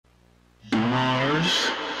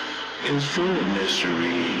Mars is full of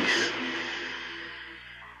mysteries.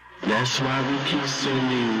 That's why we keep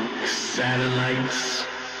sending satellites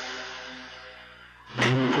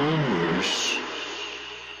and rovers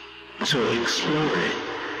to explore it.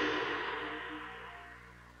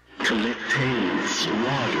 Contains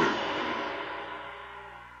water,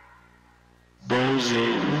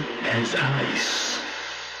 frozen as ice.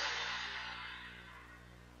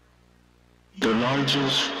 The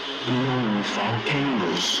largest known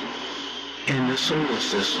volcanoes in the solar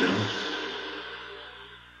system.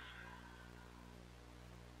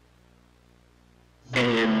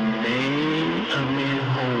 And may have been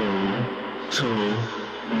home to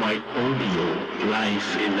microbial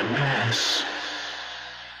life in the past.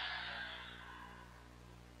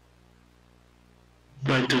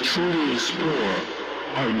 But to truly explore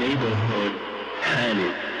our neighborhood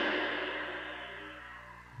planet,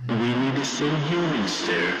 we need to send humans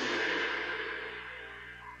there.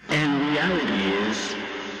 And reality is,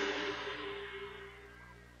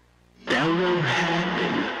 that won't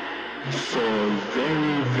happen for a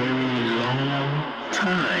very, very long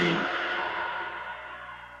time.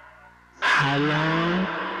 How long?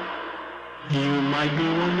 You might be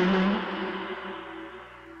wondering.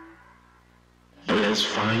 Let's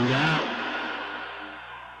find out.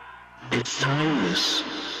 It's timeless.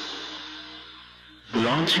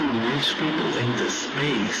 Launching rich people into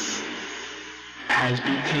space has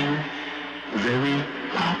become very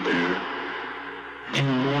popular and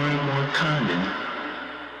more common.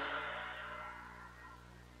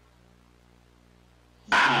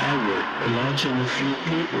 However, launching a few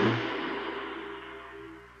people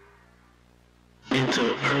into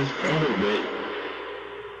Earth orbit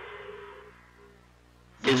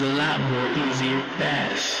is a lot more easier and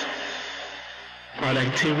fast.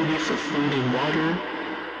 Productivity for food and water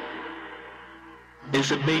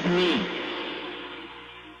is a big need.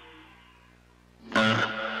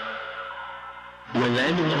 When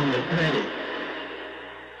landing on the planet,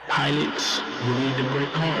 pilots will need to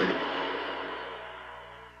brake hard.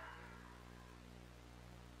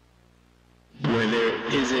 Where there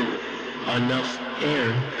isn't enough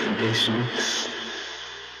air conditions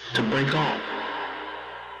to brake off,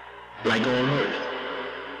 like on Earth.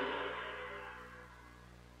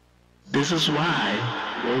 This is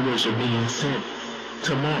why rovers are being sent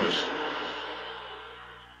to Mars.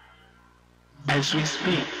 As we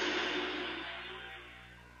speak,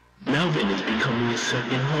 Melvin is becoming a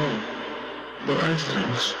second home for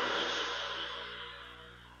Earthlings.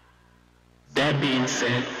 That being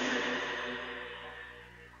said,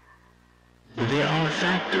 there are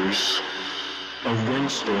factors of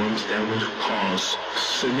windstorms that would cause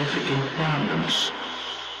significant problems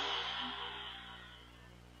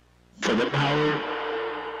for the power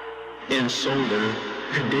and solar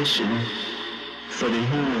condition for the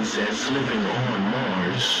humans that's living on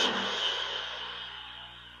Mars.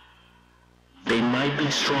 They might be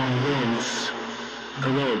strong winds, a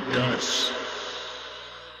little dust,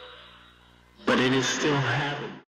 but it is still happening.